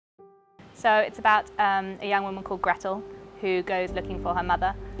So it's about a young woman called Gretel who goes looking for her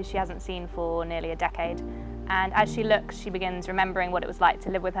mother, who she hasn't seen for nearly a decade. And as she looks, she begins remembering what it was like to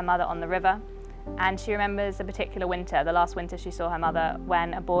live with her mother on the river. And she remembers a particular winter, the last winter she saw her mother,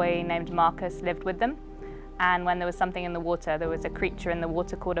 when a boy named Marcus lived with them. And when there was something in the water, there was a creature in the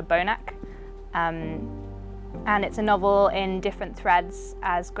water called a bonak. And it's a novel in different threads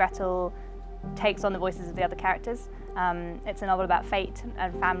as Gretel takes on the voices of the other characters. It's a novel about fate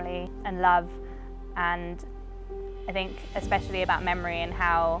and family and love, and I think especially about memory and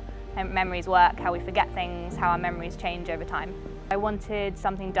how memories work, how we forget things, how our memories change over time. I wanted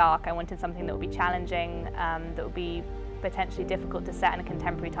something dark, I wanted something that would be challenging, that would be potentially difficult to set in a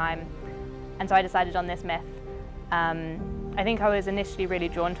contemporary time, and so I decided on this myth. I think I was initially really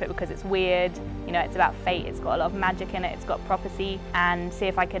drawn to it because it's weird, you know, it's about fate, it's got a lot of magic in it, it's got prophecy, and see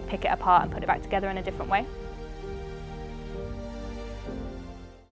if I could pick it apart and put it back together in a different way.